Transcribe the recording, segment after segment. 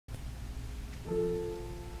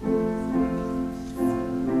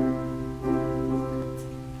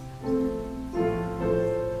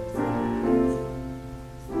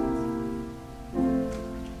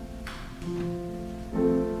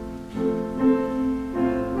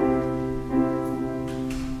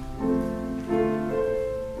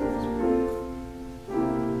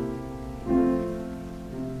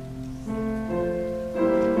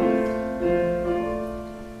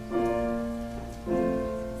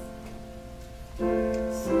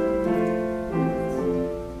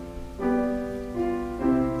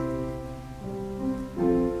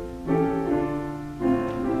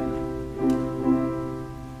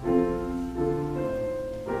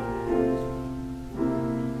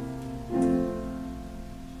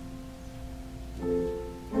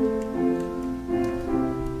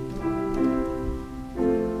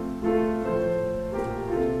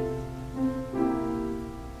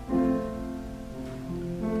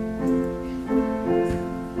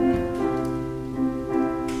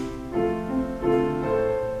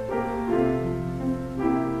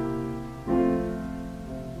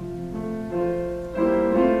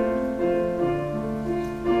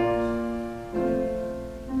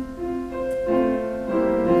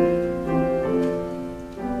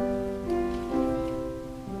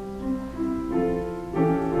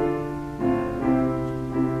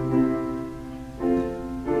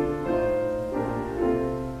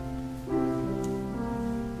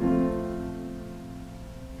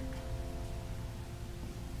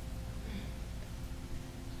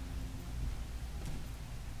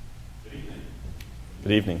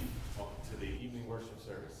Good evening. Welcome to the evening worship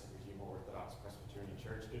service at Redeemer Orthodox Presbyterian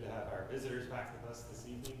Church. Good to have our visitors back with us this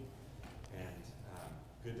evening, and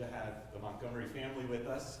good to have the Montgomery family with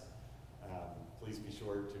us. Please be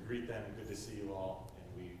sure to greet them. Good to see you all,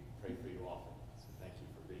 and we pray for you often. So thank you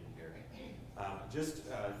for being here. Just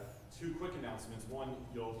two quick announcements. One,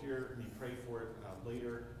 you'll hear me pray for it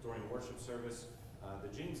later during worship service.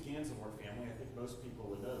 The James Gansevoort family, I think most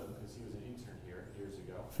people would know them because he was an intern here years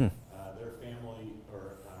ago. Their family,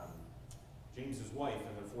 or James's wife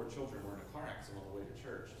and their 4 children were in a car accident on the way to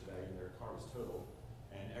church today, and their car was totaled,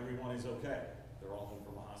 and everyone is okay. They're all home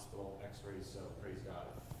from the hospital, x-rays, so praise God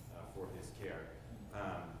for his care.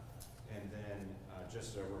 And then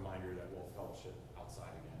just a reminder that we'll fellowship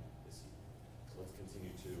outside again this evening. So let's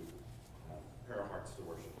continue to prepare our hearts to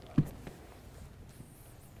worship God.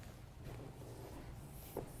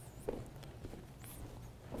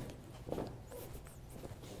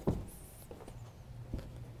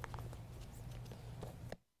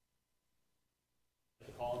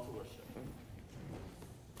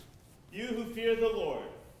 You who fear the Lord,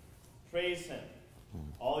 praise him.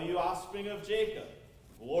 All you offspring of Jacob,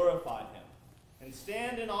 glorify him. And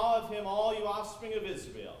stand in awe of him, all you offspring of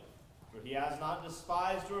Israel. For he has not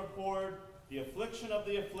despised or abhorred the affliction of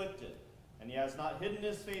the afflicted, and he has not hidden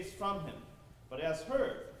his face from him, but has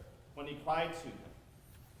heard when he cried to him.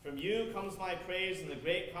 From you comes my praise in the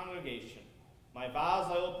great congregation. My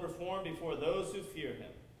vows I will perform before those who fear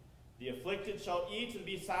him. The afflicted shall eat and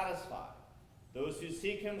be satisfied. Those who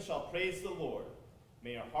seek him shall praise the Lord.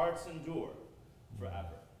 May our hearts endure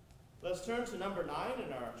forever. Let's turn to number 9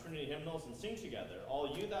 in our Trinity hymnals and sing together,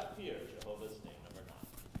 All You That Fear Jehovah's Name, number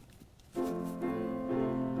 9.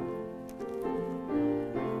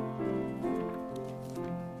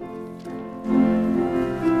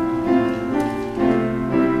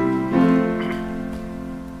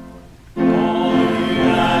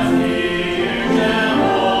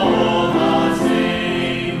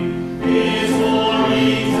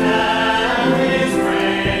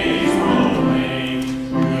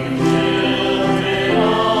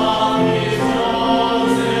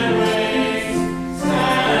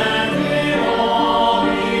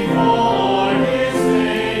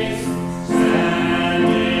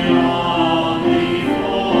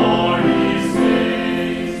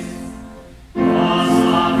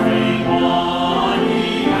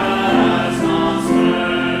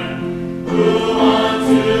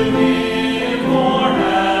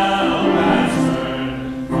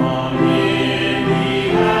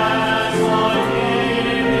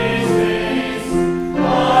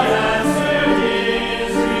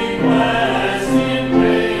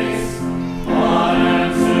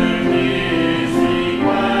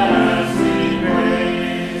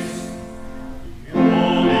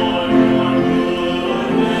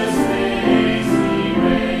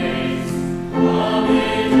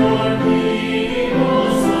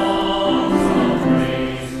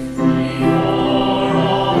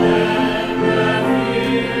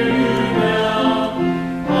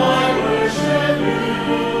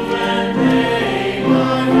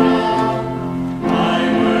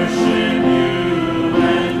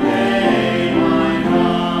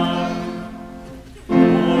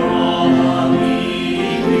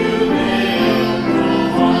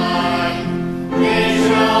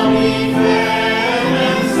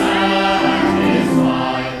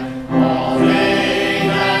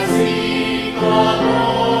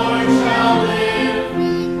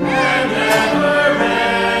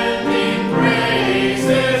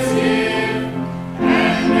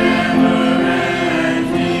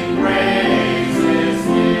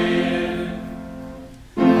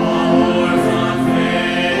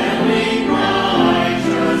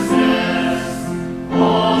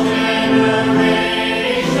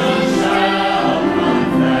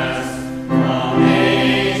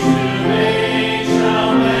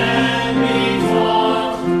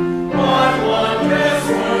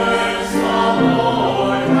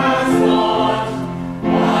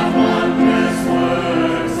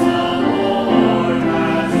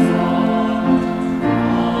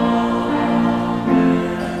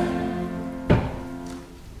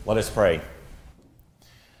 Let us pray.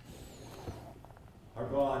 Our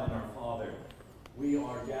God and our Father, we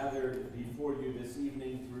are gathered before you this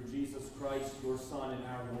evening through Jesus Christ, your Son and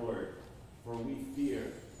our Lord, for we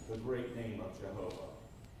fear the great name of Jehovah.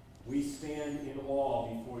 We stand in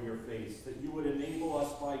awe before your face, that you would enable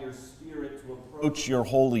us by your Spirit to approach your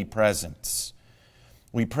holy presence.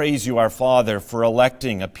 We praise you, our Father, for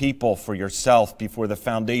electing a people for yourself before the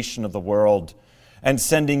foundation of the world and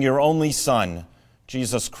sending your only Son,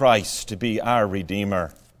 Jesus Christ, to be our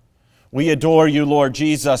Redeemer. We adore you, Lord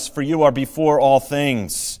Jesus, for you are before all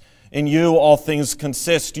things. In you all things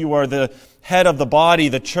consist. You are the head of the body,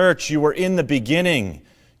 the church. You were in the beginning.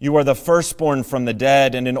 You are the firstborn from the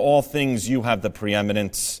dead, and in all things you have the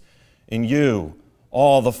preeminence. In you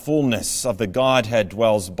all the fullness of the Godhead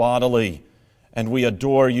dwells bodily, and we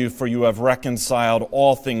adore you, for you have reconciled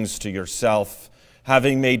all things to yourself,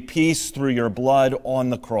 having made peace through your blood on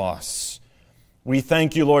the cross. We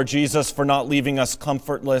thank you, Lord Jesus, for not leaving us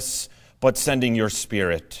comfortless, but sending your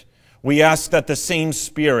Spirit. We ask that the same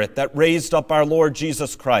Spirit that raised up our Lord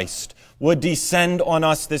Jesus Christ would descend on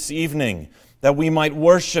us this evening, that we might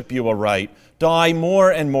worship you aright, die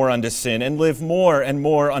more and more unto sin, and live more and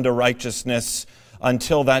more unto righteousness,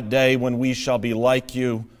 until that day when we shall be like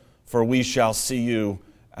you, for we shall see you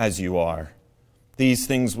as you are. These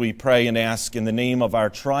things we pray and ask in the name of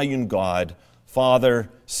our triune God,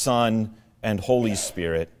 Father, Son, and Holy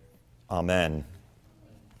Spirit. Amen.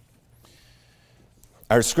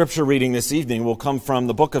 Our scripture reading this evening will come from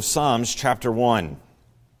the book of Psalms, chapter 1.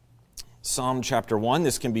 Psalm chapter 1,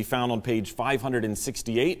 this can be found on page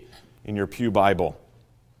 568 in your pew Bible.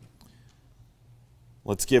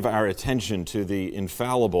 Let's give our attention to the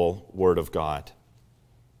infallible Word of God.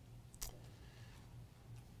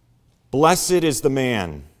 Blessed is the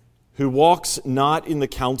man who walks not in the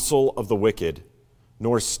counsel of the wicked,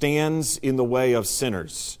 nor stands in the way of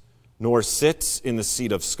sinners, nor sits in the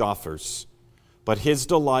seat of scoffers. But his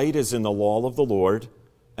delight is in the law of the Lord,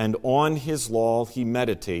 and on his law he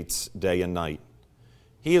meditates day and night.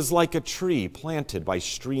 He is like a tree planted by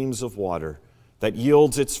streams of water, that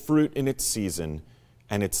yields its fruit in its season,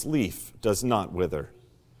 and its leaf does not wither.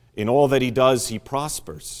 In all that he does, he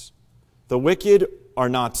prospers. The wicked are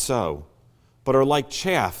not so, but are like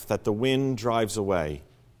chaff that the wind drives away.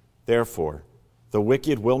 Therefore, the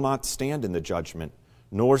wicked will not stand in the judgment,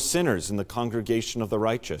 nor sinners in the congregation of the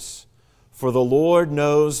righteous. For the Lord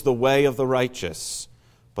knows the way of the righteous,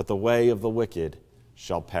 but the way of the wicked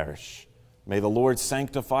shall perish. May the Lord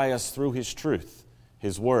sanctify us through his truth.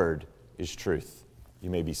 His word is truth. You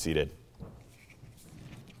may be seated.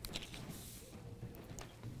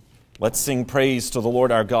 Let's sing praise to the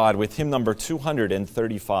Lord our God with hymn number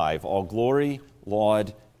 235, All Glory,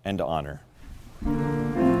 Laud, and Honor.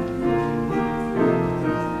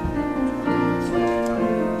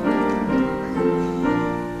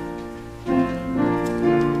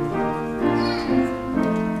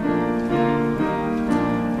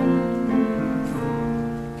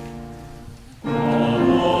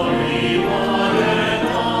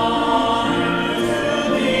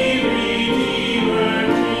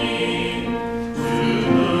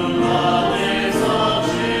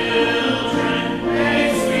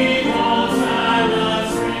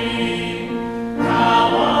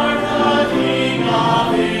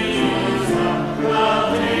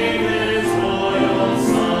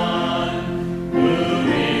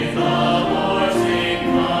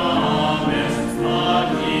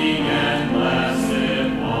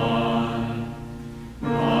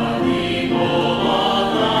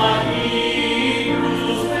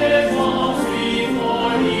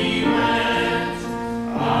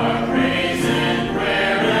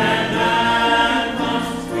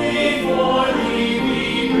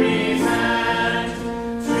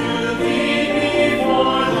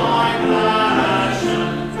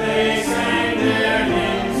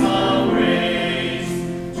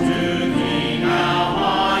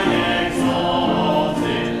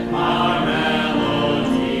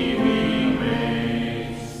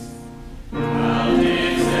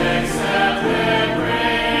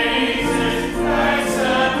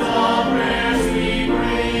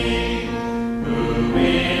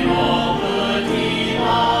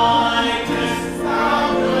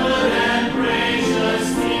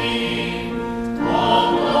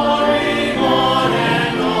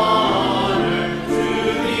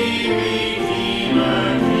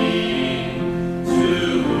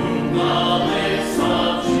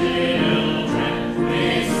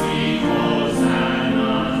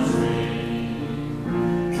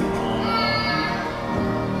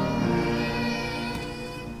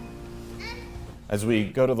 As we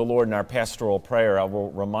go to the Lord in our pastoral prayer, I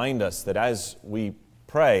will remind us that as we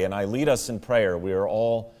pray, and I lead us in prayer, we are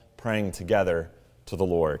all praying together to the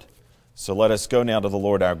Lord. So let us go now to the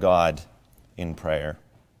Lord our God in prayer.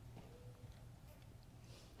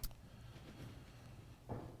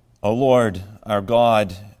 O Lord, our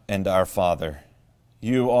God and our Father,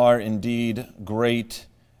 you are indeed great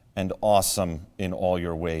and awesome in all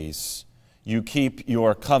your ways. You keep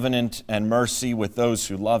your covenant and mercy with those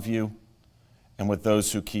who love you and with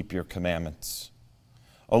those who keep your commandments.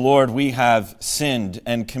 O Lord, we have sinned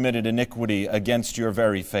and committed iniquity against your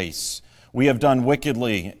very face. We have done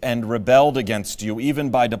wickedly and rebelled against you,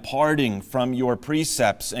 even by departing from your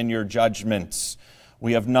precepts and your judgments.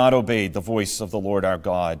 We have not obeyed the voice of the Lord our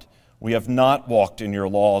God. We have not walked in your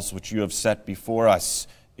laws, which you have set before us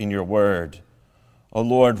in your word. O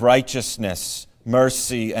Lord, righteousness,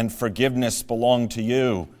 mercy, and forgiveness belong to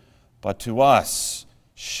you, but to us,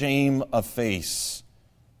 shame of face,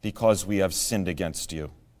 because we have sinned against you.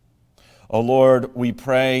 O Lord, we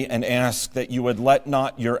pray and ask that you would let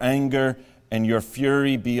not your anger and your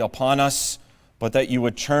fury be upon us, but that you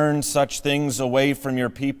would turn such things away from your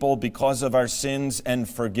people because of our sins and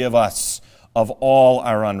forgive us of all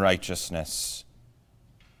our unrighteousness.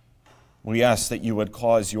 We ask that you would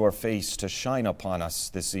cause your face to shine upon us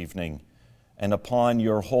this evening and upon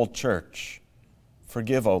your whole church.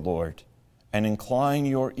 Forgive, O Lord, and incline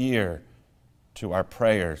your ear to our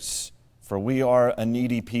prayers, for we are a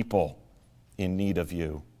needy people in need of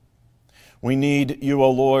you. We need you,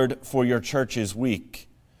 O Lord, for your church is weak.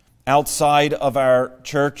 Outside of our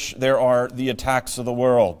church, there are the attacks of the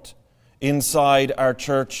world. Inside our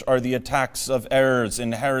church are the attacks of errors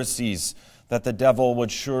and heresies that the devil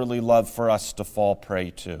would surely love for us to fall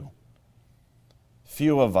prey to.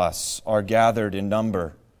 Few of us are gathered in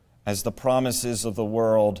number, as the promises of the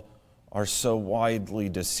world are so widely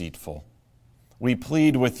deceitful. We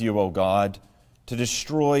plead with you, O God, to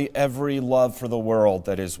destroy every love for the world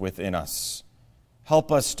that is within us.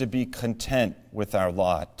 Help us to be content with our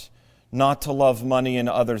lot, not to love money and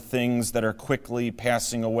other things that are quickly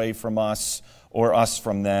passing away from us or us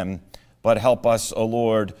from them, but help us, O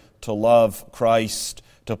Lord, to love Christ,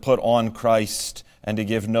 to put on Christ, and to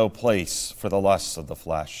give no place for the lusts of the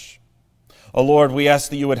flesh. O Lord, we ask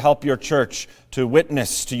that you would help your church to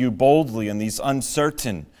witness to you boldly in these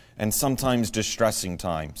uncertain and sometimes distressing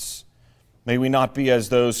times. May we not be as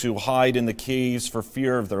those who hide in the caves for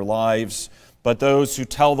fear of their lives, but those who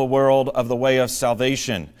tell the world of the way of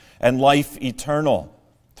salvation and life eternal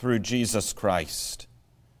through Jesus Christ.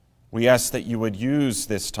 We ask that you would use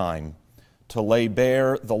this time to lay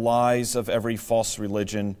bare the lies of every false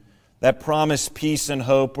religion that promise peace and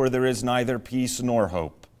hope where there is neither peace nor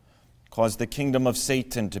hope. Cause the kingdom of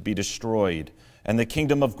Satan to be destroyed and the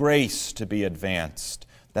kingdom of grace to be advanced,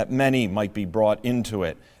 that many might be brought into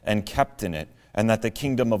it and kept in it, and that the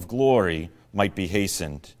kingdom of glory might be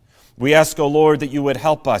hastened. We ask, O Lord, that you would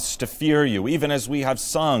help us to fear you, even as we have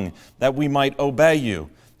sung, that we might obey you,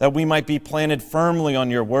 that we might be planted firmly on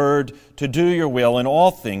your word, to do your will in all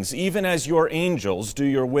things, even as your angels do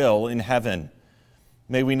your will in heaven.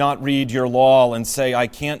 May we not read your law and say, I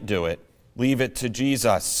can't do it. Leave it to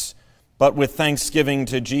Jesus. But with thanksgiving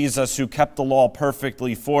to Jesus, who kept the law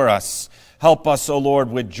perfectly for us, help us, O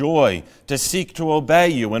Lord, with joy to seek to obey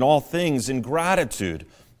you in all things in gratitude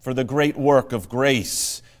for the great work of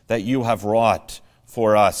grace that you have wrought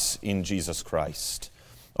for us in Jesus Christ.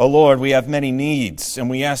 O Lord, we have many needs, and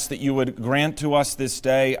we ask that you would grant to us this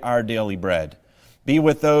day our daily bread. Be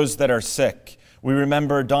with those that are sick. We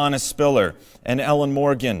remember Donna Spiller and Ellen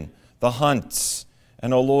Morgan, the Hunts.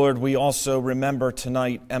 And, O Lord, we also remember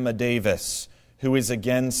tonight Emma Davis, who is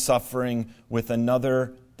again suffering with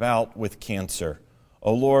another bout with cancer.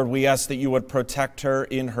 O Lord, we ask that you would protect her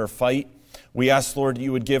in her fight. We ask, Lord,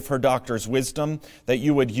 you would give her doctor's wisdom, that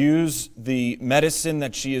you would use the medicine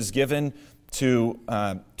that she is given to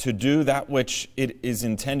do that which it is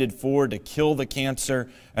intended for, to kill the cancer,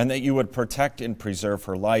 and that you would protect and preserve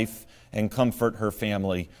her life and comfort her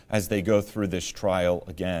family as they go through this trial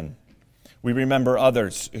again. We remember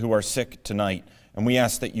others who are sick tonight, and we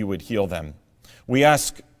ask that you would heal them. We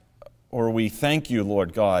thank you,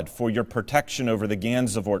 Lord God, for your protection over the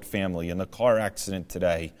Gansevoort family in the car accident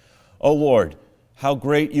today. Oh Lord, how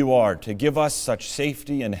great you are to give us such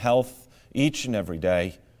safety and health each and every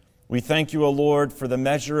day. We thank you, O Lord, for the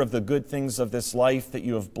measure of the good things of this life that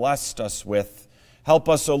you have blessed us with. Help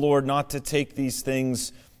us, O Lord, not to take these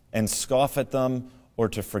things and scoff at them or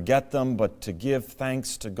to forget them, but to give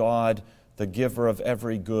thanks to God, the giver of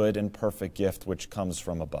every good and perfect gift which comes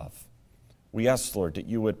from above. We ask, Lord, that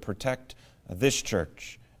you would protect this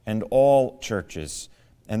church and all churches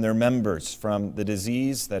and their members from the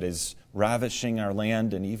disease that is ravishing our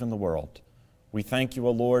land and even the world. We thank you,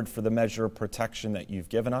 O Lord, for the measure of protection that you've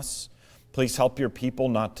given us. Please help your people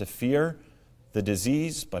not to fear the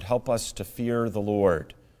disease, but help us to fear the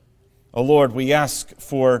Lord. O Lord, we ask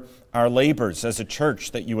for our labors as a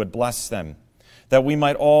church that you would bless them, that we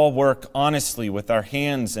might all work honestly with our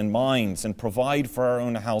hands and minds and provide for our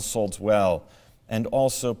own households well, and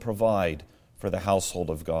also provide for the household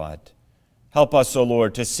of God. Help us, O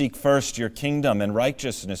Lord, to seek first your kingdom and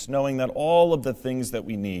righteousness, knowing that all of the things that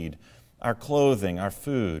we need, our clothing, our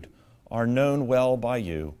food, are known well by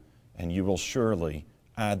you, and you will surely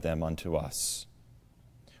add them unto us.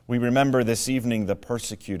 We remember this evening the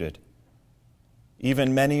persecuted,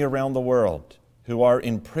 even many around the world who are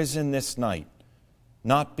in prison this night,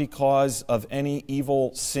 not because of any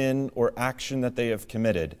evil sin or action that they have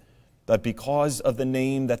committed, but because of the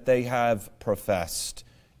name that they have professed,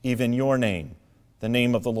 even your name, the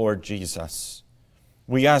name of the Lord Jesus.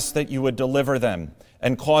 We ask that you would deliver them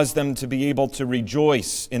and cause them to be able to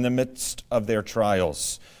rejoice in the midst of their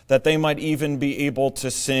trials, that they might even be able to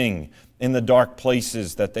sing in the dark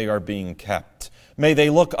places that they are being kept. May they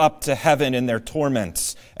look up to heaven in their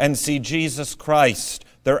torments and see Jesus Christ,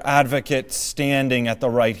 their advocate, standing at the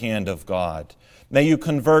right hand of God. May you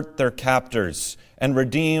convert their captors and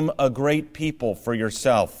redeem a great people for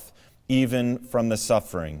yourself, even from the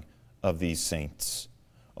suffering of these saints.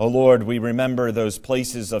 O Lord, we remember those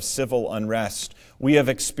places of civil unrest. We have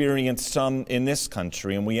experienced some in this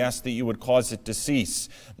country, and we ask that you would cause it to cease.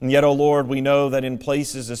 And yet, O Lord, we know that in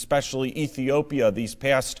places, especially Ethiopia, these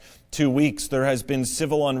past 2 weeks, there has been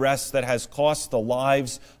civil unrest that has cost the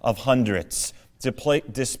lives of hundreds,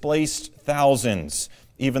 displaced thousands,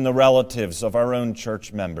 even the relatives of our own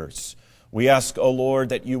church members. We ask, O Lord,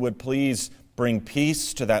 that you would please bring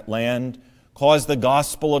peace to that land, cause the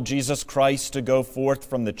gospel of Jesus Christ to go forth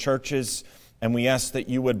from the churches, and we ask that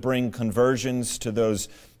you would bring conversions to the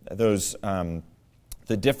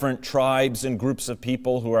different tribes and groups of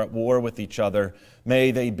people who are at war with each other.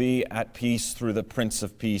 May they be at peace through the Prince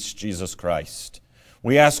of Peace, Jesus Christ.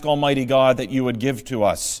 We ask, Almighty God, that you would give to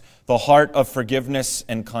us the heart of forgiveness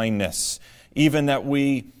and kindness, even that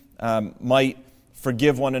we might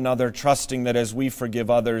forgive one another, trusting that as we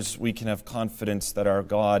forgive others, we can have confidence that our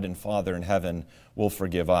God and Father in heaven will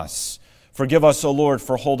forgive us. Forgive us, O Lord,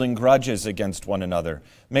 for holding grudges against one another.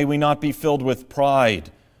 May we not be filled with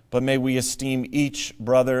pride, but may we esteem each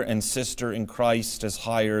brother and sister in Christ as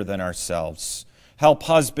higher than ourselves. Help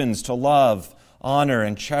husbands to love, honor,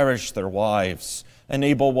 and cherish their wives.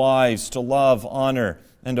 Enable wives to love, honor,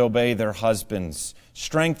 and obey their husbands.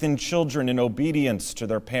 Strengthen children in obedience to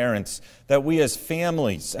their parents, that we as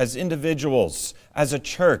families, as individuals, as a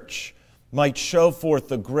church, might show forth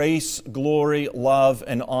the grace, glory, love,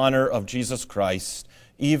 and honor of Jesus Christ,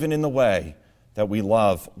 even in the way that we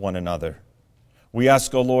love one another. We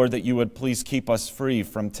ask, O Lord, that you would please keep us free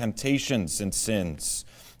from temptations and sins.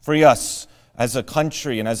 Free us as a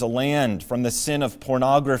country and as a land from the sin of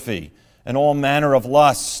pornography and all manner of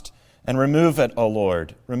lust, and remove it, O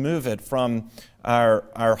Lord. Remove it from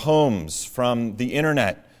our homes, from the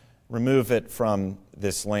internet. Remove it from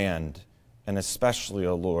this land, and especially,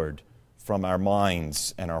 O Lord, from our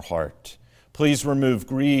minds and our heart. Please remove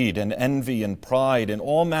greed and envy and pride and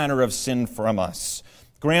all manner of sin from us.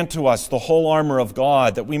 Grant to us the whole armor of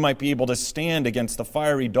God, that we might be able to stand against the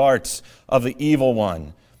fiery darts of the evil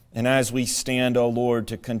one. And as we stand, O Lord,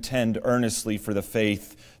 to contend earnestly for the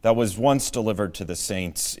faith that was once delivered to the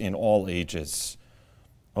saints in all ages.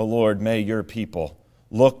 O Lord, may your people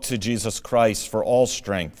look to Jesus Christ for all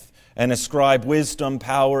strength and ascribe wisdom,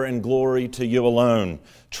 power, and glory to you alone,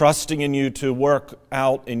 trusting in you to work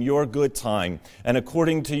out in your good time and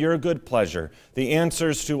according to your good pleasure the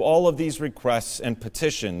answers to all of these requests and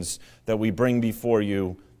petitions that we bring before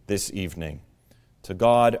you this evening. To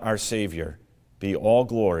God, our Savior, be all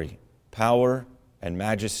glory, power, and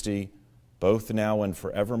majesty, both now and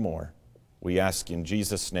forevermore. We ask in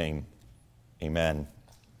Jesus' name, amen.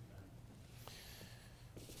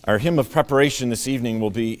 Our hymn of preparation this evening will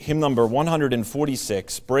be hymn number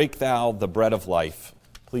 146, Break Thou the Bread of Life.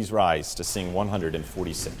 Please rise to sing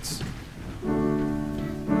 146.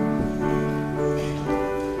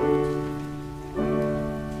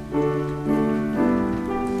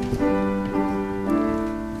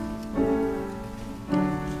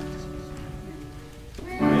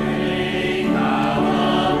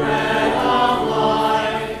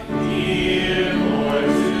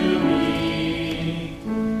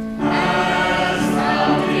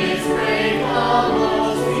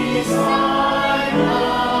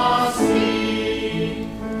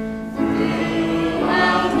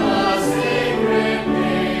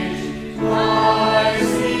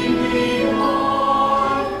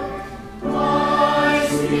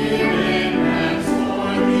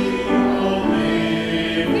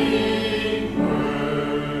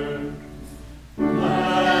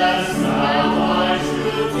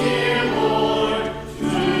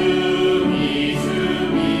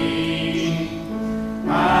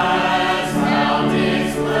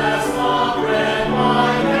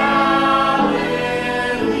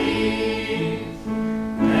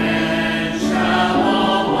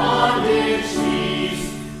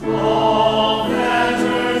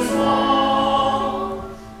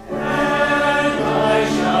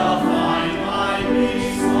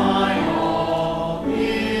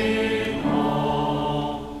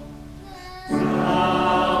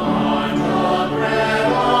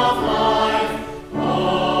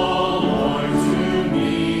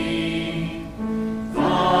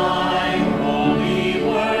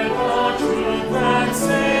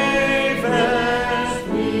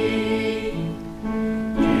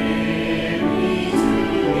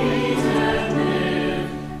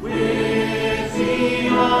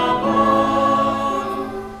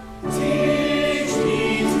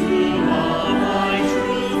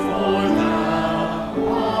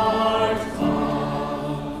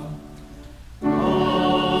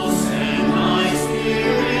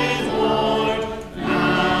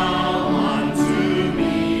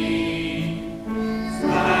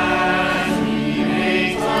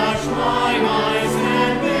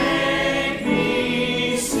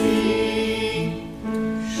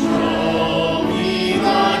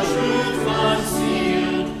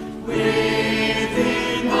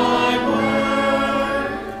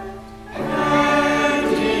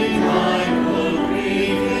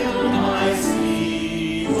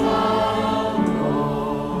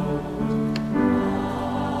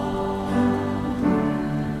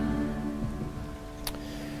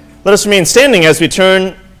 Let us remain standing as we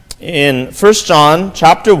turn in 1 John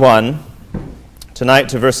chapter 1 tonight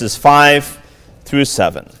to verses 5 through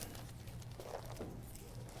 7.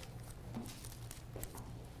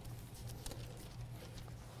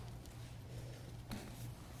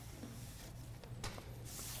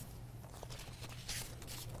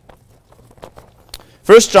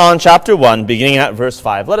 First John chapter 1, beginning at verse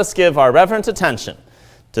 5. Let us give our reverent attention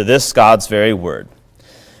to this God's very word.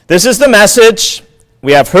 This is the message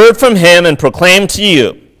we have heard from him and proclaimed to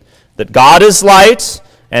you, that God is light,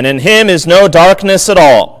 and in him is no darkness at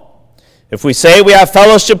all. If we say we have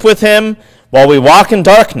fellowship with him while we walk in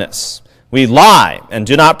darkness, we lie and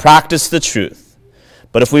do not practice the truth.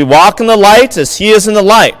 But if we walk in the light as he is in the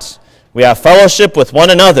light, we have fellowship with one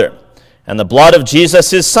another, and the blood of Jesus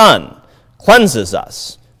his Son cleanses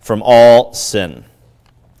us from all sin.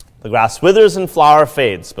 The grass withers and flower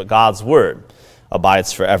fades, but God's word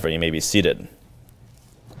abides forever. You may be seated.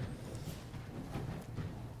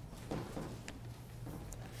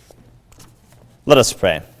 Let us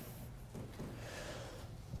pray.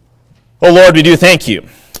 O Lord, we do thank you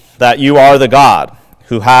that you are the God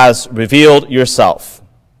who has revealed yourself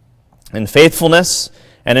in faithfulness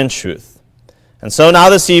and in truth. And so now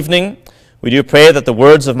this evening, we do pray that the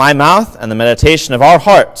words of my mouth and the meditation of our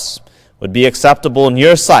hearts would be acceptable in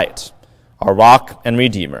your sight, our rock and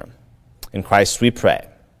redeemer. In Christ we pray.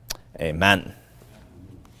 Amen.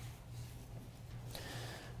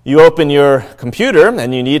 You open your computer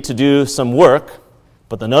and you need to do some work,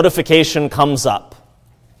 but the notification comes up.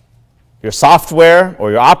 Your software or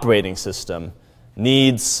your operating system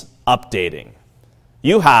needs updating.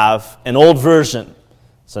 You have an old version,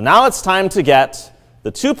 so now it's time to get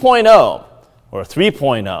the 2.0 or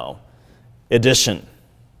 3.0 edition.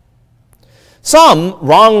 Some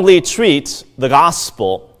wrongly treat the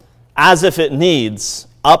gospel as if it needs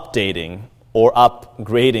updating or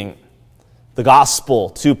upgrading. The gospel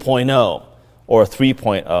 2.0 or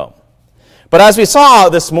 3.0. But as we saw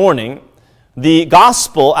this morning, the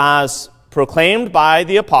gospel as proclaimed by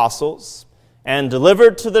the apostles and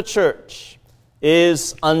delivered to the church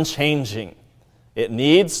is unchanging. It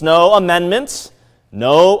needs no amendment,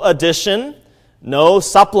 no addition, no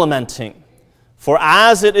supplementing. For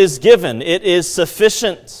as it is given, it is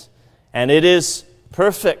sufficient and it is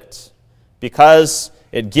perfect, because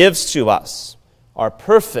it gives to us our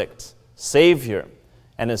perfect Savior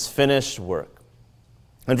and his finished work.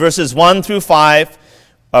 In verses 1 through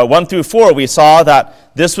 4, we saw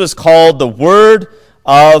that this was called the Word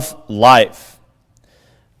of Life.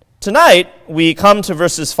 Tonight, we come to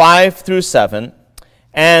verses 5 through 7,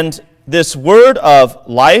 and this Word of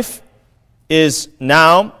Life is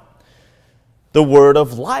now the Word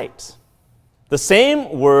of Light. The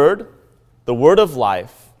same Word, the Word of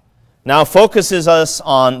Life, now focuses us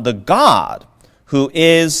on the God who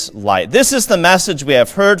is light. This is the message we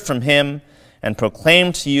have heard from him and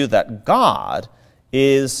proclaimed to you, that God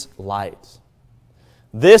is light.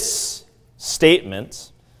 This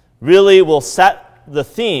statement really will set the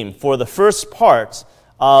theme for the first part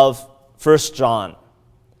of 1 John.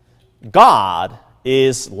 God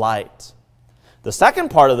is light. The second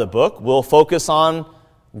part of the book will focus on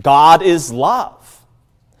God is love.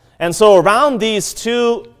 And so around these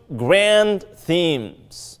two grand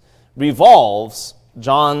themes revolves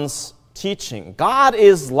John's teaching. God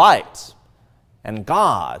is light, and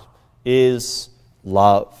God is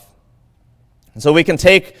love. And so we can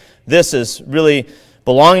take this as really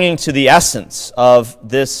belonging to the essence of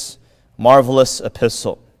this marvelous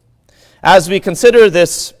epistle. As we consider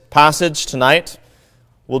this passage tonight,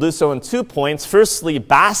 we'll do so in 2 points. Firstly,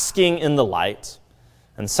 basking in the light,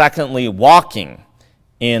 and secondly, walking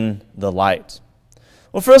in the light.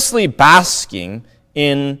 Well, firstly, basking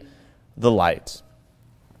in the light.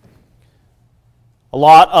 A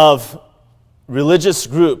lot of religious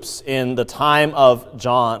groups in the time of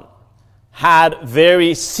John had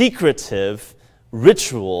very secretive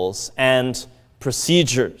rituals and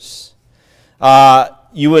procedures.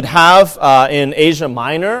 You would have in Asia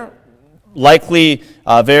Minor, likely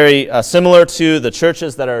very similar to the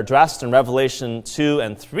churches that are addressed in Revelation 2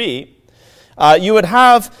 and 3, you would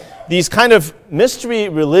have these kind of mystery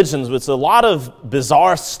religions with a lot of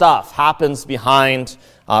bizarre stuff happens behind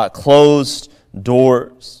closed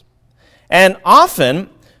doors. And often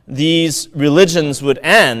these religions would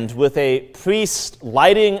end with a priest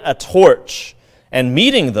lighting a torch and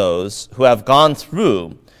meeting those who have gone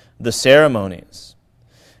through the ceremonies.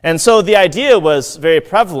 And so the idea was very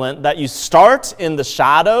prevalent that you start in the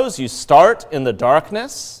shadows, you start in the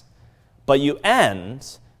darkness, but you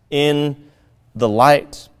end in the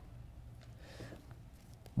light.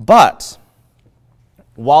 But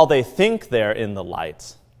while they think they're in the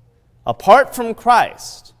light, Apart from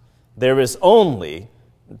Christ, there is only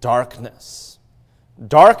darkness.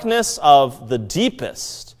 Darkness of the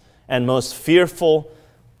deepest and most fearful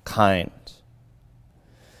kind.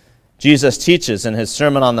 Jesus teaches in his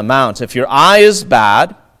Sermon on the Mount, if your eye is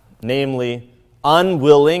bad, namely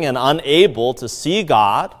unwilling and unable to see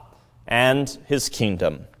God and his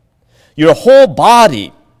kingdom, your whole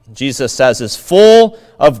body, Jesus says, is full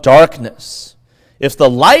of darkness. If the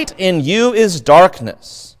light in you is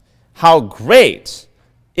darkness, how great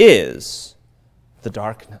is the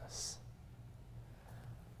darkness?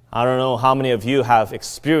 I don't know how many of you have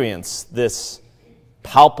experienced this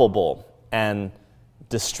palpable and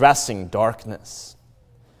distressing darkness.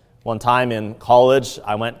 One time in college,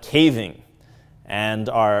 I went caving, and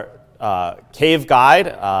our cave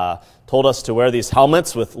guide told us to wear these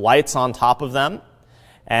helmets with lights on top of them.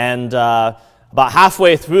 And about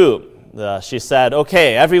halfway through, she said,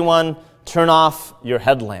 "Okay, everyone, turn off your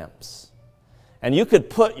headlamps." And you could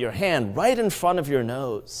put your hand right in front of your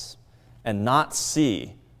nose and not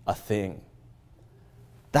see a thing.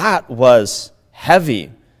 That was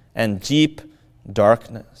heavy and deep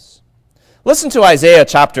darkness. Listen to Isaiah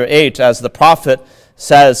chapter 8 as the prophet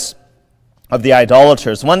says of the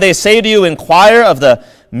idolaters, "When they say to you, inquire of the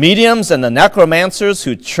mediums and the necromancers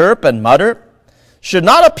who chirp and mutter, should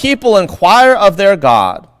not a people inquire of their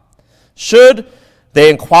God? Should they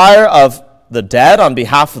inquire of the dead on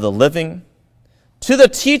behalf of the living? To the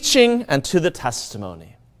teaching and to the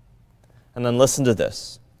testimony." And then listen to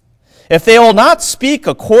this. "If they will not speak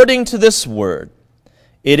according to this word,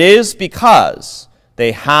 it is because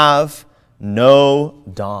they have no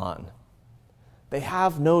dawn." They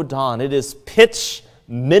have no dawn. It is pitch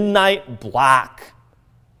midnight black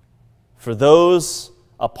for those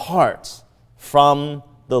apart from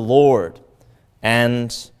the Lord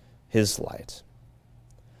and his light.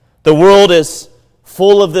 The world is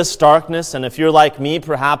full of this darkness, and if you're like me,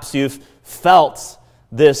 perhaps you've felt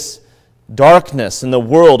this darkness in the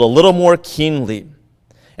world a little more keenly.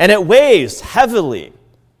 And it weighs heavily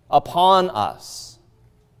upon us.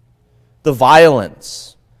 The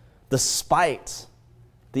violence, the spite,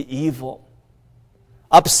 the evil.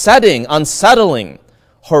 Upsetting, unsettling,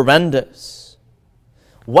 horrendous.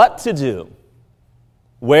 What to do?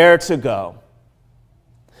 Where to go?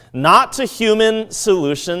 Not to human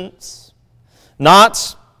solutions,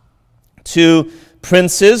 not to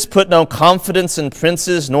princes, put no confidence in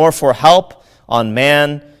princes, nor for help on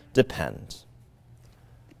man depend.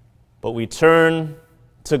 But we turn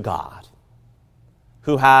to God,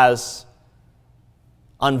 who has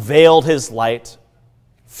unveiled his light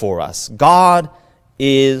for us. God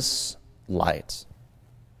is light.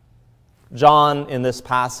 John, in this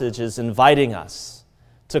passage, is inviting us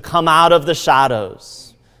to come out of the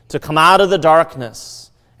shadows, to come out of the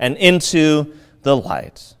darkness and into the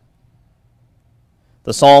light.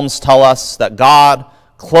 The Psalms tell us that God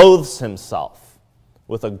clothes himself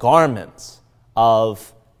with a garment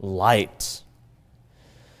of light.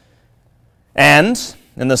 And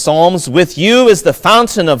in the Psalms, with you is the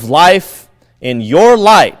fountain of life. In your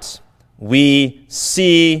light we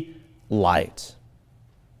see light.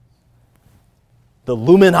 The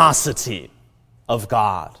luminosity of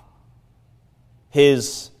God,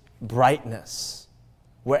 his brightness.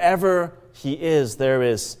 Wherever he is, there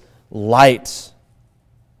is light.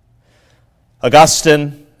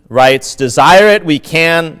 Augustine writes, "Desire it we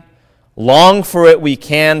can, long for it we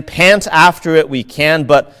can, pant after it we can,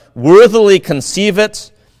 but worthily conceive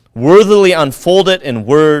it, worthily unfold it in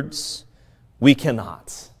words, we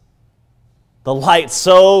cannot." The light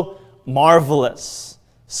so marvelous,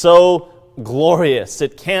 so glorious,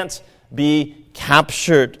 it can't be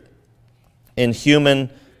captured in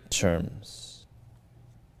human terms.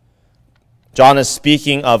 John is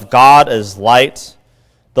speaking of God as light,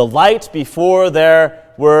 the light before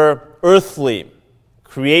there were earthly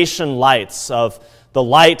creation lights, of the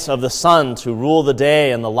light of the sun to rule the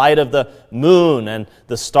day and the light of the moon and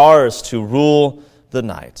the stars to rule the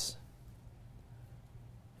night.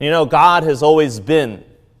 You know, God has always been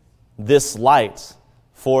this light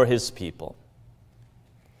for his people.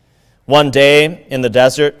 One day in the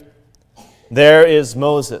desert, there is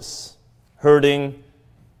Moses herding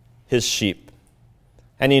his sheep,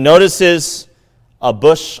 and he notices a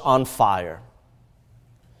bush on fire.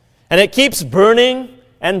 And it keeps burning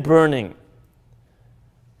and burning,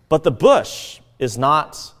 but the bush is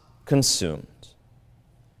not consumed.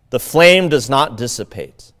 The flame does not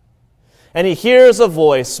dissipate. And he hears a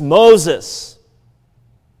voice, "Moses."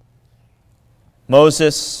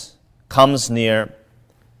 Moses comes near,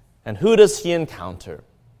 and who does he encounter?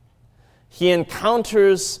 He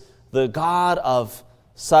encounters the God of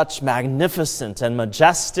such magnificent and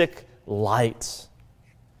majestic light,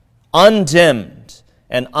 undimmed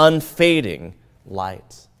and unfading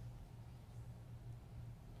light.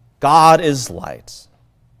 God is light.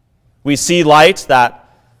 We see light that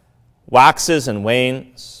waxes and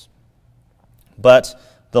wanes, but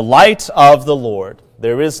the light of the Lord,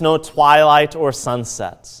 there is no twilight or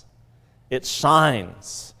sunset. It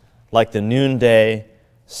shines like the noonday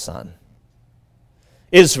sun.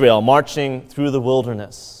 Israel marching through the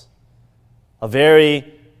wilderness, a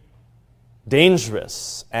very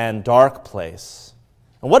dangerous and dark place.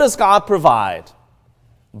 And what does God provide?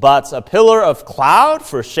 But a pillar of cloud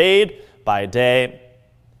for shade by day,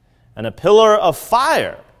 and a pillar of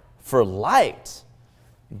fire for light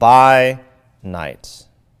by night.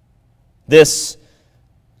 This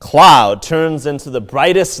cloud turns into the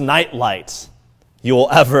brightest night light you will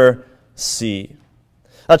ever see.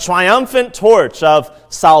 A triumphant torch of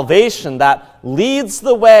salvation that leads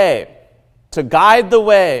the way, to guide the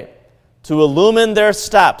way, to illumine their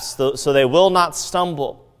steps so they will not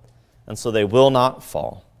stumble and so they will not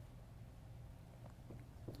fall.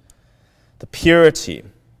 The purity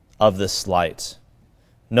of this light.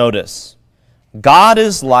 Notice, God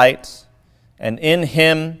is light, and in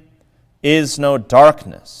him is no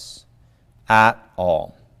darkness at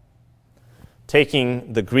all.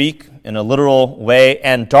 Taking the Greek in a literal way,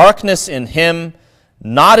 and darkness in him,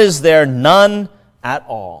 not is there none at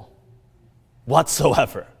all,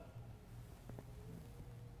 whatsoever.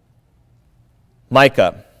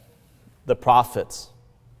 Micah, the prophet,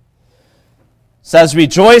 says,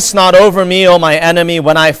 "Rejoice not over me, O my enemy.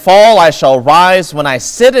 When I fall, I shall rise. When I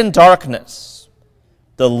sit in darkness,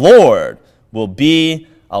 the Lord will be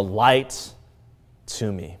a light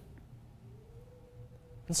to me."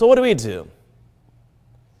 And so what do?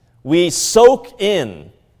 We soak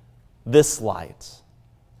in this light.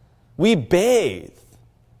 We bathe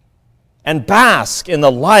and bask in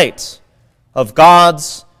the light of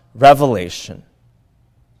God's revelation.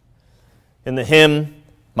 In the hymn,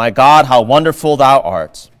 "My God, how wonderful thou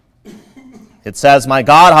art," it says, "My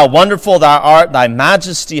God, how wonderful thou art, thy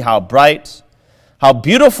majesty how bright, how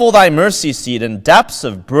beautiful thy mercy seat in depths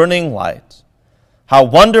of burning light. How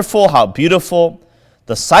wonderful, how beautiful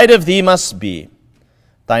the sight of thee must be,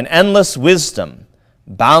 thine endless wisdom,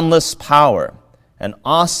 boundless power, and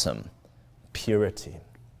awesome purity."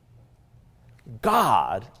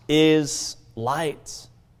 God is light.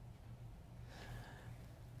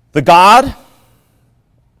 The God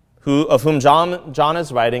of whom John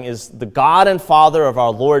is writing is the God and Father of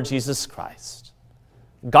our Lord Jesus Christ.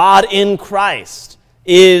 God in Christ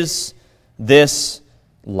is this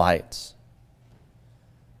light.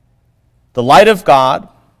 The light of God,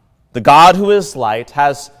 the God who is light,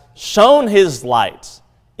 has shown his light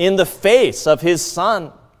in the face of his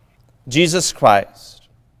Son, Jesus Christ.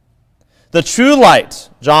 The true light,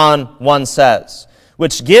 John 1 says,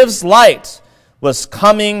 which gives light, was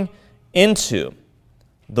coming into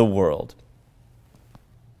the world.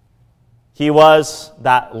 He was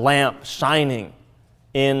that lamp shining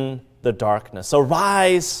in the darkness.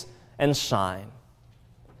 Arise and shine,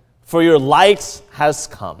 for your light has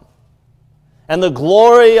come, and the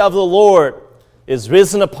glory of the Lord is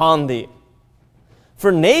risen upon thee.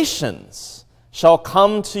 For nations shall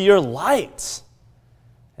come to your light,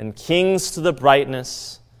 and kings to the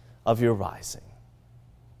brightness of your rising.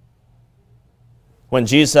 When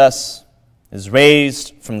Jesus is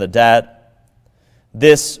raised from the dead,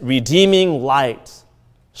 this redeeming light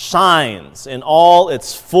shines in all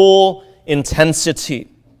its full intensity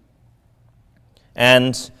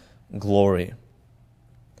and glory.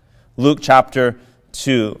 Luke chapter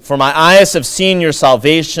 2, "For my eyes have seen your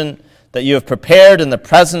salvation, that you have prepared in the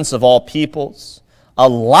presence of all peoples, a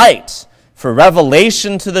light for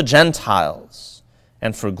revelation to the Gentiles,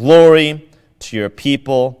 and for glory to your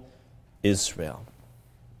people Israel."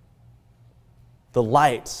 The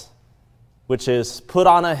light which is put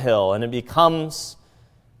on a hill, and it becomes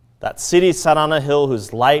that city set on a hill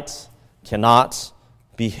whose light cannot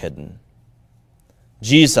be hidden.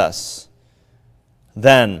 Jesus,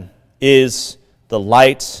 then, is the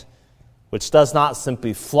light which does not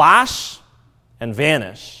simply flash and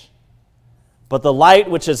vanish, but the light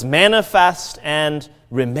which is manifest and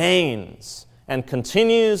remains and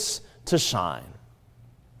continues to shine.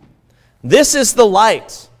 This is the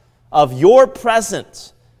light of your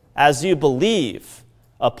present as you believe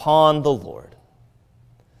upon the Lord.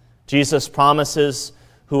 Jesus promises,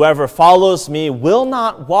 "Whoever follows me will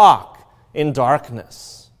not walk in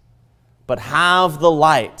darkness, but have the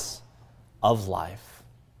light of life."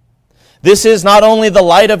 This is not only the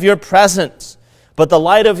light of your present, but the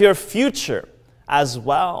light of your future as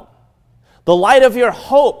well. The light of your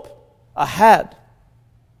hope ahead.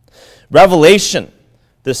 Revelation,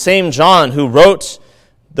 the same John who wrote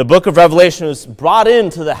the book of Revelation, was brought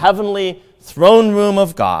into the heavenly throne room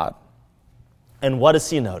of God. And what does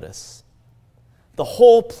he notice? The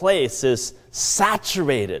whole place is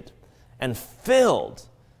saturated and filled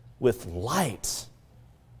with light.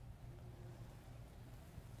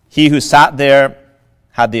 He who sat there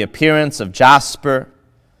had the appearance of jasper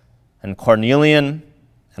and cornelian,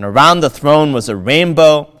 and around the throne was a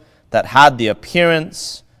rainbow that had the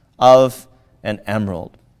appearance of an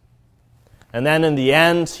emerald. And then in the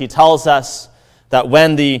end, he tells us that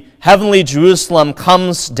when the heavenly Jerusalem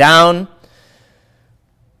comes down,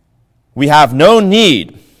 we have no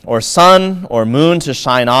need or sun or moon to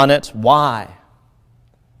shine on it. Why?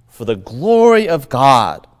 For the glory of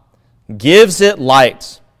God gives it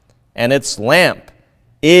light, and its lamp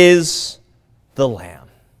is the Lamb.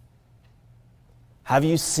 Have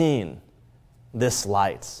you seen this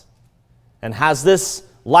light? And has this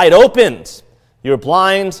light opened your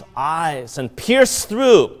blind eyes and pierced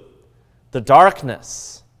through the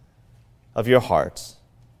darkness of your heart?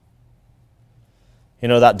 You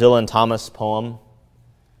know that Dylan Thomas poem,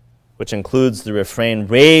 which includes the refrain,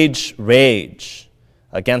 "Rage, rage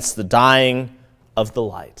against the dying of the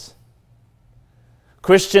light."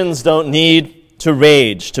 Christians don't need to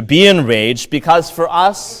rage, to be enraged, because for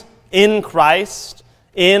us, in Christ,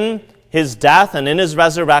 in his death and in his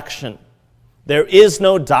resurrection, there is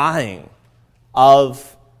no dying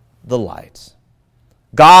of the light.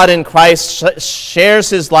 God in Christ shares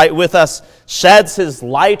his light with us, sheds his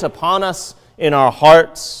light upon us in our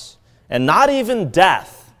hearts, and not even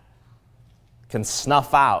death can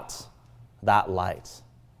snuff out that light.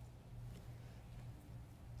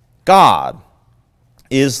 God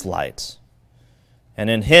is light, and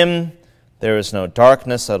in him there is no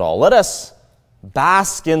darkness at all. Let us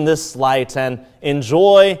bask in this light and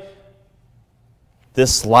enjoy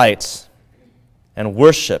this light and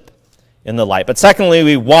worship in the light. But secondly,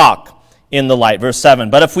 we walk in the light. Verse 7,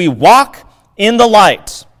 "But if we walk in the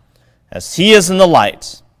light, as he is in the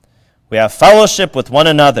light, we have fellowship with one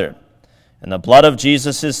another, and the blood of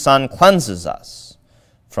Jesus his Son cleanses us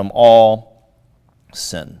from all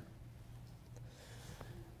sin."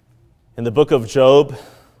 In the book of Job,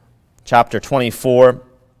 chapter 24,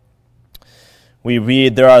 we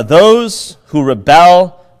read, "There are those who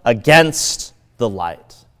rebel against the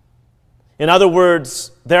light." In other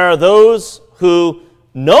words, there are those who,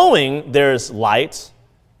 knowing there's light,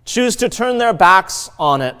 choose to turn their backs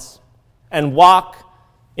on it and walk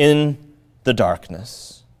in the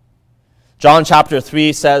darkness. John chapter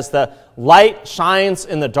 3 says the light shines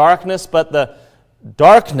in the darkness, but the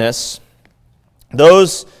darkness,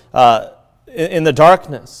 those in the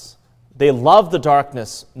darkness, they love the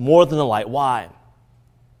darkness more than the light. Why?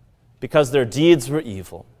 Because their deeds were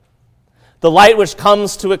evil. The light which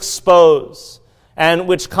comes to expose and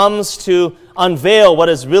which comes to unveil what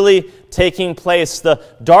is really taking place, the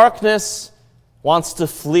darkness wants to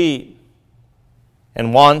flee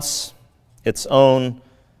and wants its own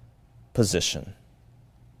position.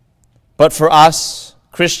 But for us,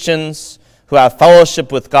 Christians who have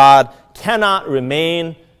fellowship with God, cannot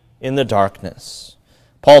remain in the darkness.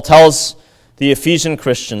 Paul tells the Ephesian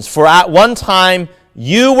Christians, "For at one time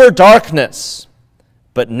you were darkness,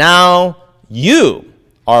 but now you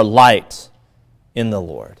are light in the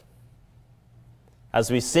Lord."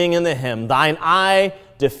 As we sing in the hymn, "Thine eye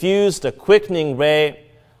diffused a quickening ray,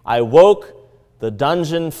 I woke, the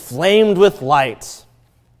dungeon flamed with light."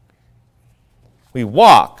 We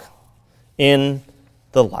walk in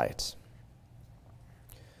the light.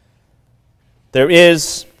 There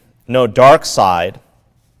is no dark side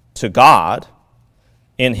to God.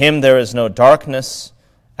 In him there is no darkness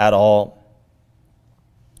at all.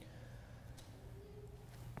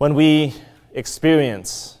 When we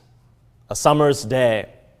experience a summer's day,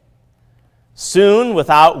 soon,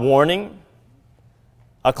 without warning,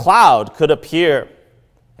 a cloud could appear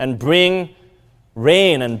and bring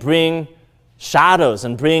rain and bring shadows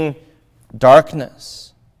and bring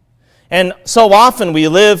darkness. And so often we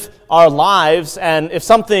live our lives, and if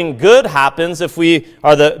something good happens, if we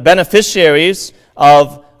are the beneficiaries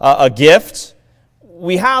of a gift,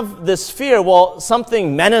 we have this fear, well,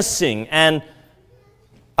 something menacing and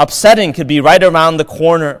upsetting could be right around the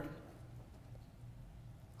corner.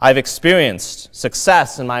 I've experienced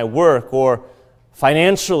success in my work or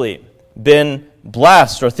financially been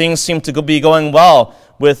blessed, or things seem to be going well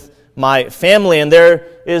with my family, and there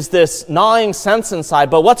is this gnawing sense inside,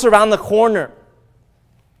 but what's around the corner?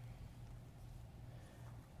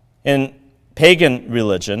 In pagan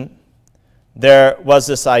religion, there was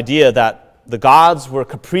this idea that the gods were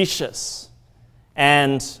capricious,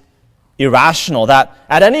 and irrational, that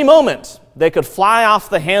at any moment they could fly off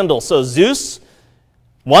the handle. So Zeus,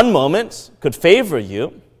 one moment, could favor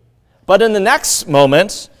you, but in the next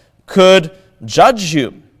moment could judge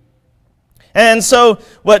you. And so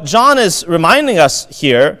what John is reminding us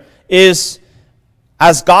here is,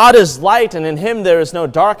 as God is light and in him there is no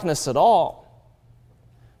darkness at all,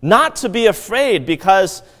 not to be afraid,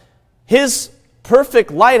 because his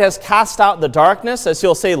perfect light has cast out the darkness, as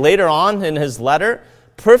he'll say later on in his letter.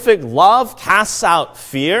 Perfect love casts out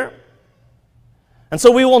fear. And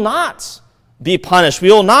so we will not be punished.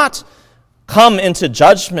 We will not come into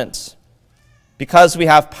judgment because we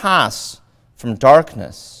have passed from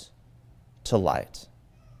darkness to light.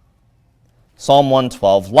 Psalm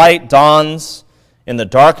 112, light dawns in the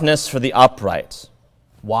darkness for the upright.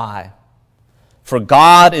 Why? For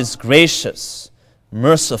God is gracious,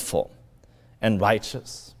 merciful, and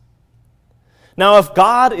righteous. Now, if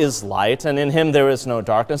God is light and in him there is no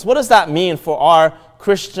darkness, what does that mean for our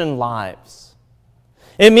Christian lives?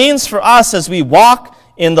 It means for us, as we walk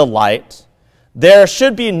in the light, there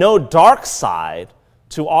should be no dark side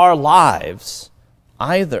to our lives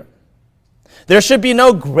either. There should be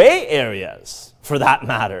no gray areas, for that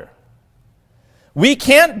matter. We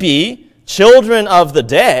can't be children of the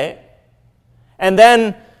day and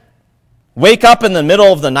then wake up in the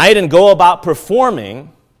middle of the night and go about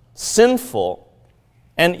performing sinful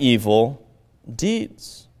and evil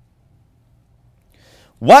deeds.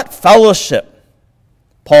 What fellowship,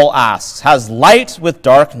 Paul asks, has light with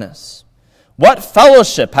darkness? What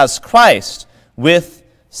fellowship has Christ with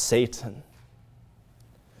Satan?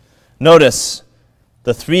 Notice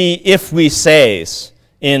the three if we says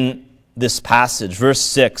in this passage. Verse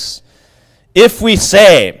 6, if we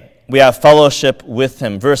say we have fellowship with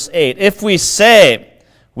him. Verse 8, if we say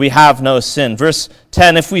we have no sin. Verse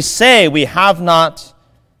 10, if we say we have not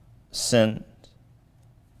sinned.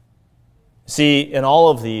 See, in all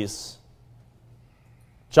of these,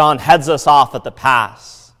 John heads us off at the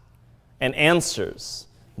pass and answers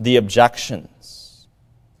the objections.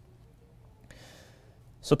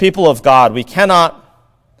 So, people of God, we cannot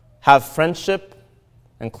have friendship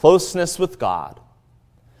and closeness with God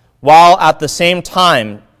while at the same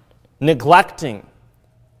time neglecting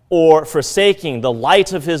or forsaking the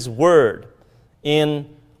light of his word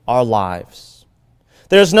in our lives.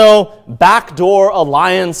 There's no backdoor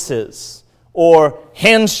alliances or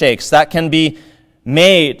handshakes that can be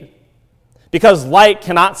made, because light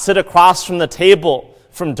cannot sit across from the table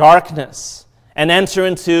from darkness and enter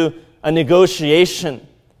into a negotiation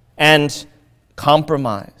and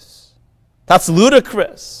compromise. That's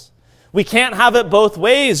ludicrous. We can't have it both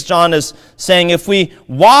ways, John is saying. If we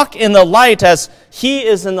walk in the light as he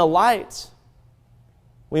is in the light,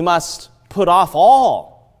 we must put off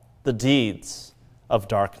all the deeds of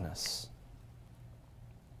darkness.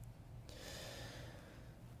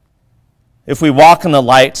 If we walk in the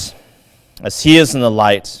light as he is in the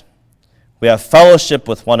light, we have fellowship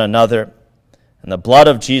with one another, and the blood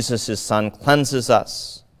of Jesus, his Son, cleanses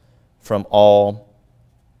us from all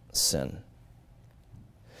sin.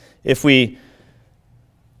 If we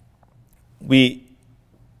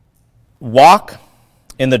walk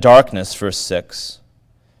in the darkness, verse 6,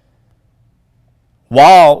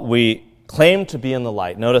 while we claim to be in the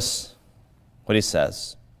light, notice what he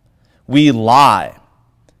says. We lie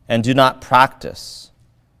and do not practice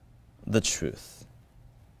the truth.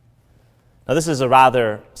 Now, this is a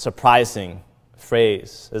rather surprising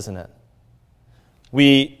phrase, isn't it?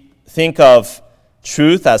 We think of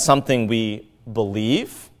truth as something we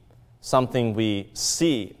believe, something we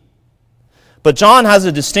see. But John has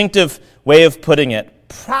a distinctive way of putting it.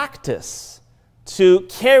 Practice, to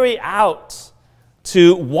carry out,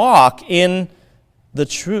 to walk in the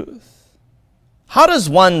truth. How does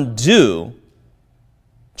one do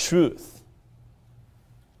truth?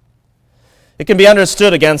 It can be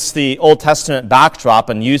understood against the Old Testament backdrop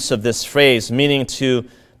and use of this phrase, meaning to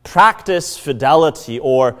practice fidelity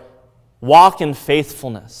or walk in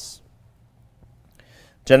faithfulness.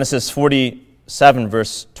 Genesis 47,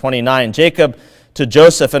 verse 29, Jacob to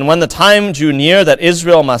Joseph, and when the time drew near that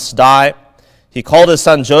Israel must die, he called his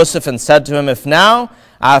son Joseph and said to him, if now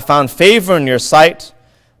I have found favor in your sight,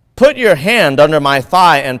 put your hand under my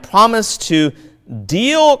thigh and promise to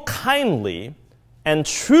deal kindly and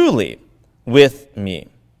truly with me.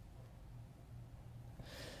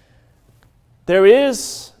 There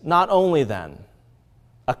is not only then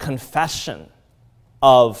a confession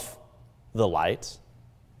of the light,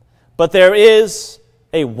 but there is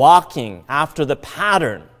a walking after the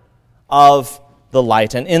pattern of the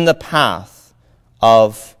light and in the path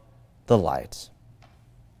of the light.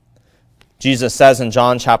 Jesus says in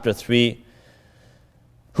John chapter 3,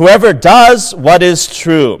 Whoever does what is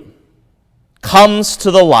true comes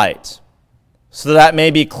to the light, so that it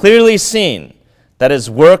may be clearly seen that his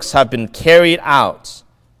works have been carried out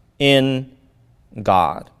in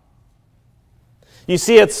God. You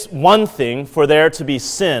see, it's one thing for there to be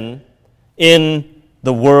sin in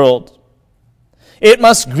the world. It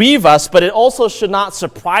must grieve us, but it also should not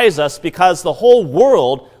surprise us, because the whole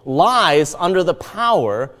world lies under the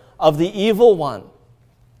power of the evil one.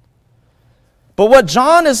 But what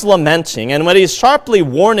John is lamenting, and what he's sharply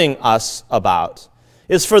warning us about,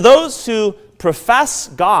 is for those who profess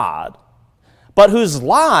God, but whose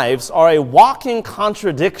lives are a walking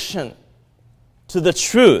contradiction to the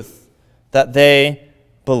truth that they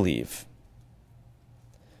believe.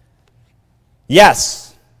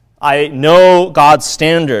 Yes, I know God's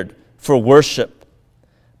standard for worship,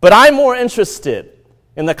 but I'm more interested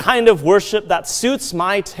in the kind of worship that suits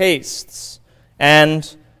my tastes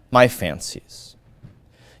and my fancies.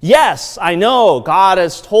 Yes, I know God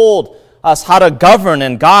has told us how to govern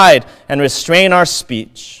and guide and restrain our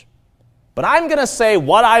speech, but I'm going to say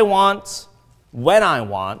what I want, when I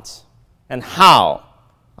want, and how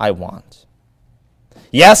I want.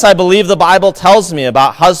 Yes, I believe the Bible tells me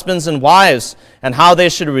about husbands and wives and how they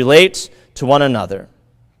should relate to one another.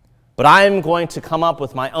 But I'm going to come up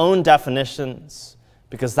with my own definitions,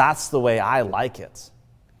 because that's the way I like it.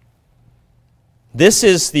 This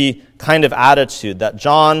is the kind of attitude that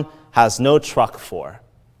John has no truck for.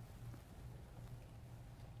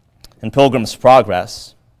 In Pilgrim's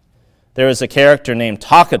Progress, there is a character named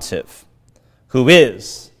Talkative who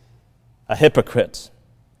is a hypocrite.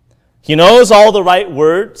 He knows all the right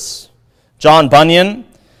words. John Bunyan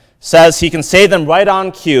says he can say them right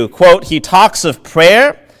on cue. Quote, he talks of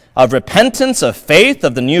prayer, of repentance, of faith,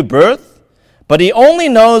 of the new birth, but he only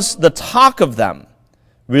knows the talk of them.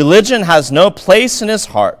 Religion has no place in his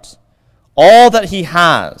heart. All that he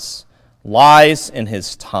has lies in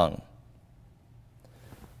his tongue.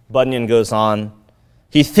 Bunyan goes on,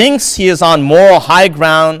 he thinks he is on moral high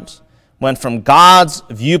ground when from God's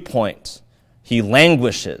viewpoint he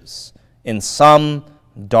languishes in some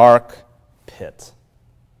dark pit.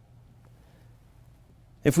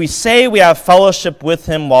 If we say we have fellowship with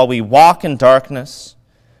him while we walk in darkness,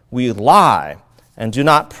 we lie and do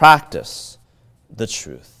not practice the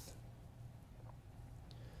truth.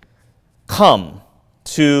 Come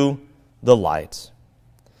to the light.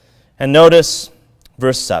 And notice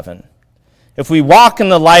verse 7. If we walk in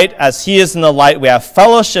the light as he is in the light, we have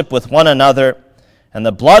fellowship with one another, and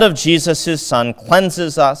the blood of Jesus, his Son,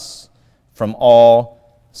 cleanses us from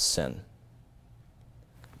all sin.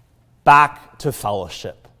 Back to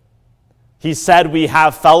fellowship. He said we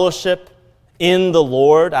have fellowship in the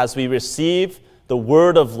Lord as we receive the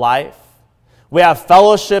word of life. We have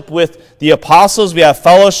fellowship with the apostles. We have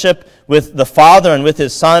fellowship with the Father and with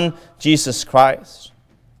his Son, Jesus Christ.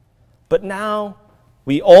 But now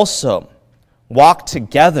we also walk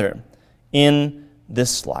together in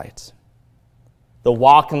this light. The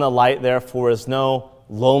walk in the light, therefore, is no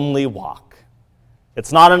lonely walk.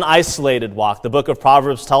 It's not an isolated walk. The book of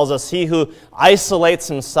Proverbs tells us he who isolates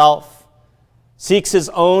himself seeks his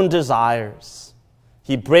own desires.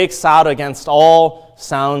 He breaks out against all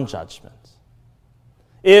sound judgment.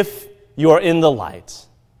 If you are in the light,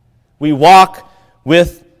 we walk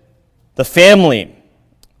with the family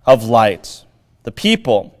of light, the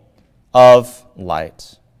people of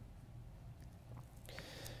light.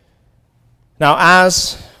 Now,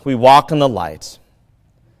 as we walk in the light,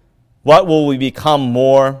 what will we become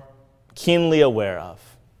more keenly aware of?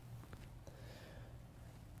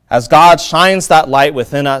 As God shines that light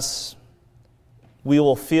within us, we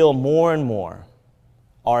will feel more and more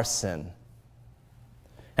our sin.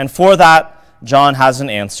 And for that, John has an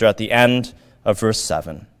answer at the end of verse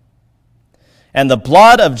 7. And the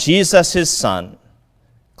blood of Jesus, his Son,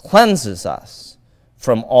 cleanses us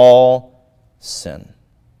from all sin.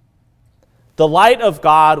 The light of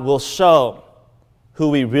God will show who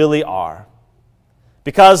we really are.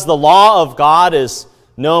 Because the law of God is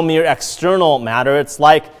no mere external matter. It's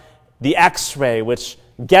like the X-ray, which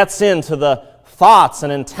gets into the thoughts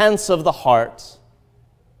and intents of the heart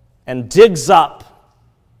and digs up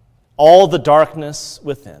all the darkness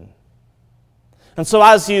within. And so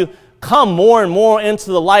as you come more and more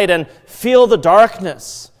into the light and feel the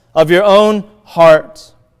darkness of your own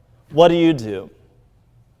heart, what do?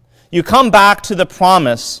 You come back to the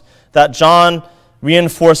promise that John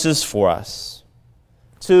reinforces for us,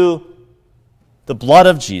 to the blood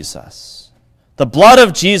of Jesus. The blood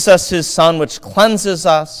of Jesus, his Son, which cleanses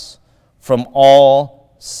us from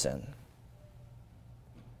all sin.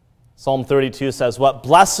 Psalm 32 says, what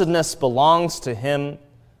blessedness belongs to him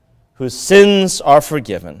whose sins are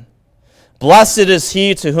forgiven. Blessed is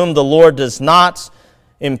he to whom the Lord does not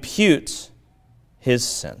impute his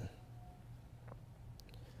sin.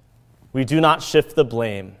 We do not shift the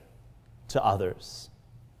blame to others.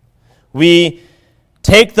 We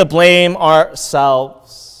take the blame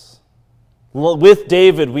ourselves. With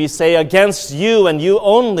David, we say, against you and you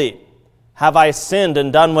only have I sinned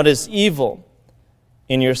and done what is evil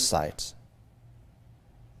in your sight.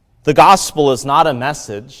 The gospel is not a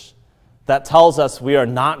message that tells us we are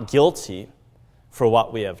not guilty for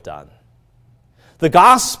what we have done. The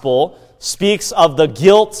gospel speaks of the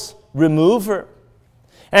guilt remover,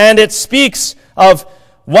 and it speaks of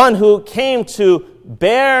one who came to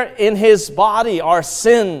bear in his body our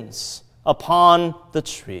sins upon the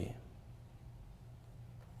tree.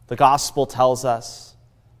 The gospel tells us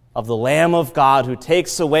of the Lamb of God who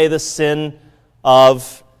takes away the sin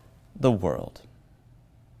of the world.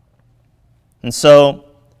 And so,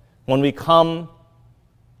 when we come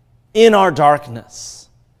in our darkness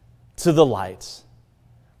to the light,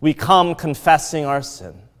 we come confessing our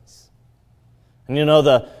sins. And you know,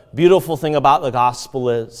 the beautiful thing about the gospel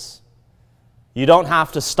is you don't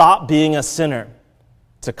have to stop being a sinner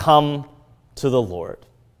to come to the Lord.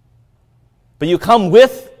 But you come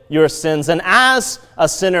with your sins and as a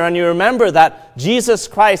sinner, and you remember that Jesus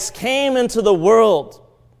Christ came into the world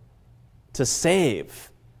to save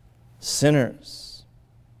sinners.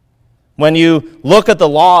 When you look at the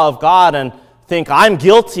law of God and think, I'm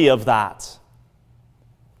guilty of that,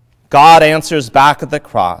 God answers back at the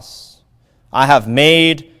cross, I have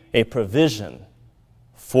made a provision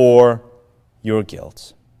for your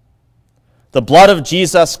guilt. The blood of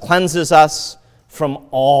Jesus cleanses us from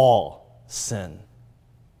all sin.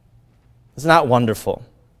 Isn't that wonderful?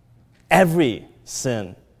 Every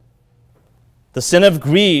sin. The sin of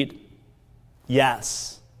greed,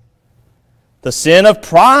 yes. The sin of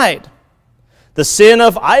pride. The sin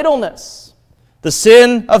of idleness. The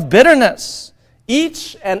sin of bitterness.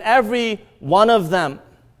 Each and every one of them.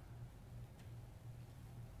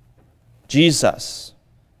 Jesus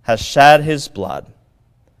has shed his blood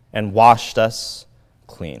and washed us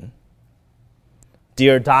clean.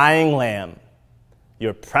 Dear dying Lamb,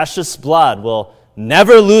 your precious blood will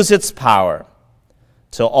never lose its power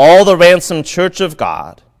till all the ransomed church of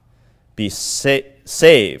God be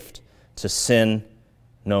saved to sin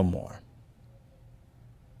no more.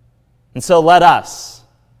 And so let us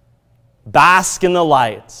bask in the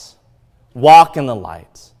light, walk in the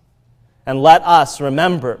light, and let us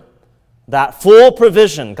remember that full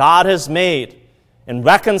provision God has made in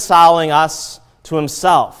reconciling us to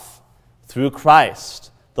himself through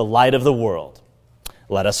Christ, the light of the world.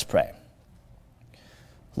 Let us pray.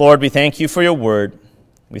 Lord, we thank you for your word.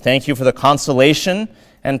 We thank you for the consolation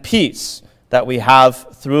and peace that we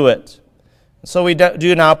have through it. And so we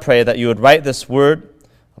do now pray that you would write this word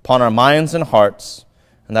upon our minds and hearts,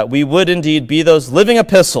 and that we would indeed be those living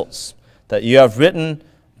epistles that you have written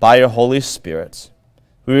by your Holy Spirit.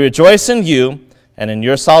 We rejoice in you and in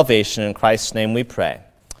your salvation. In Christ's name we pray.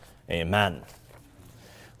 Amen.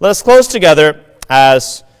 Let us close together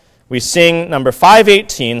as we sing number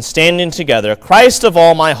 518, standing together, Christ of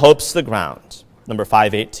all my hopes the ground. Number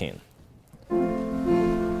 518.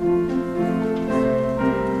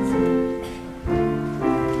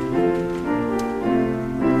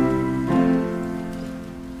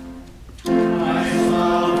 You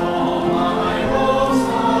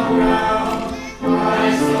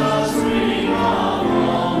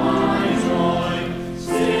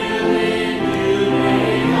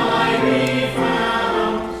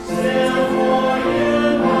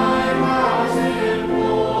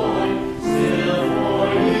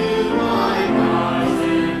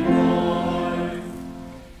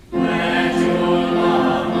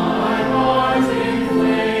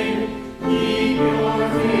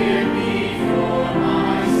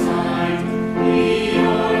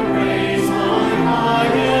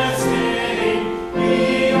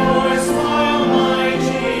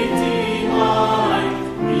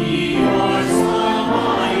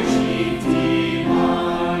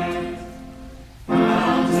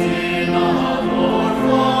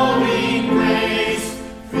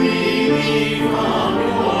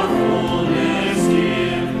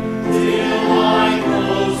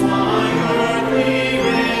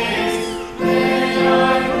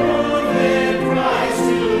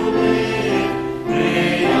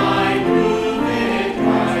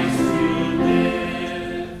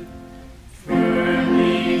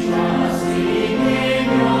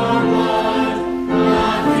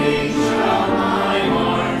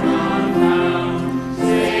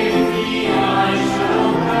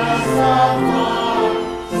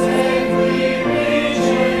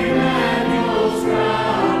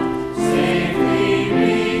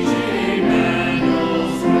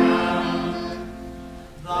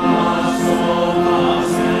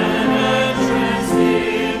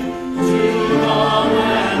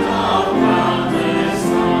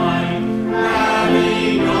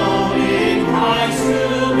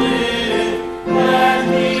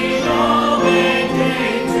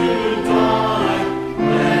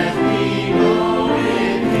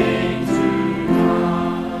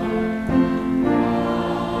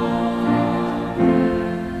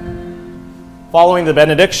Following the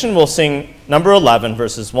benediction, we'll sing number 11,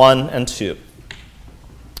 verses 1 and 2.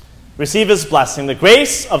 Receive his blessing, the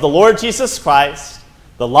grace of the Lord Jesus Christ,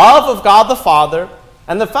 the love of God the Father,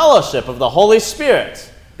 and the fellowship of the Holy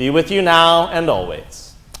Spirit be with you now and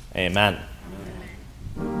always. Amen.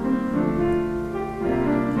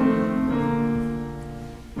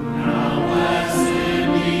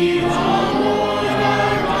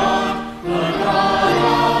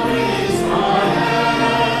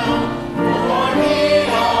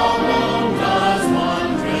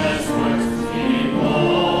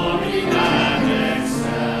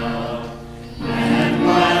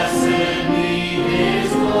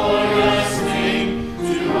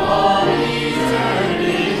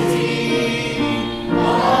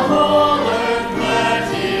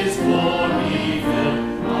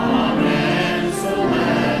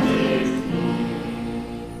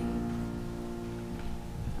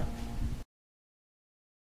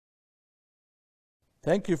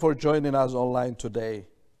 Thank you for joining us online today.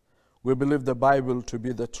 We believe the Bible to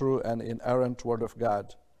be the true and inerrant Word of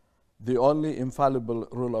God, the only infallible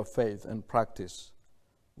rule of faith and practice.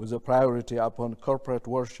 With a priority upon corporate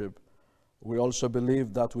worship, we also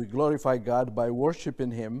believe that we glorify God by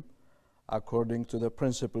worshiping Him according to the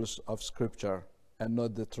principles of Scripture and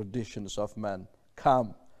not the traditions of man.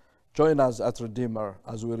 Come, join us at Redeemer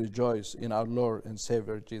as we rejoice in our Lord and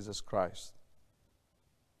Savior Jesus Christ.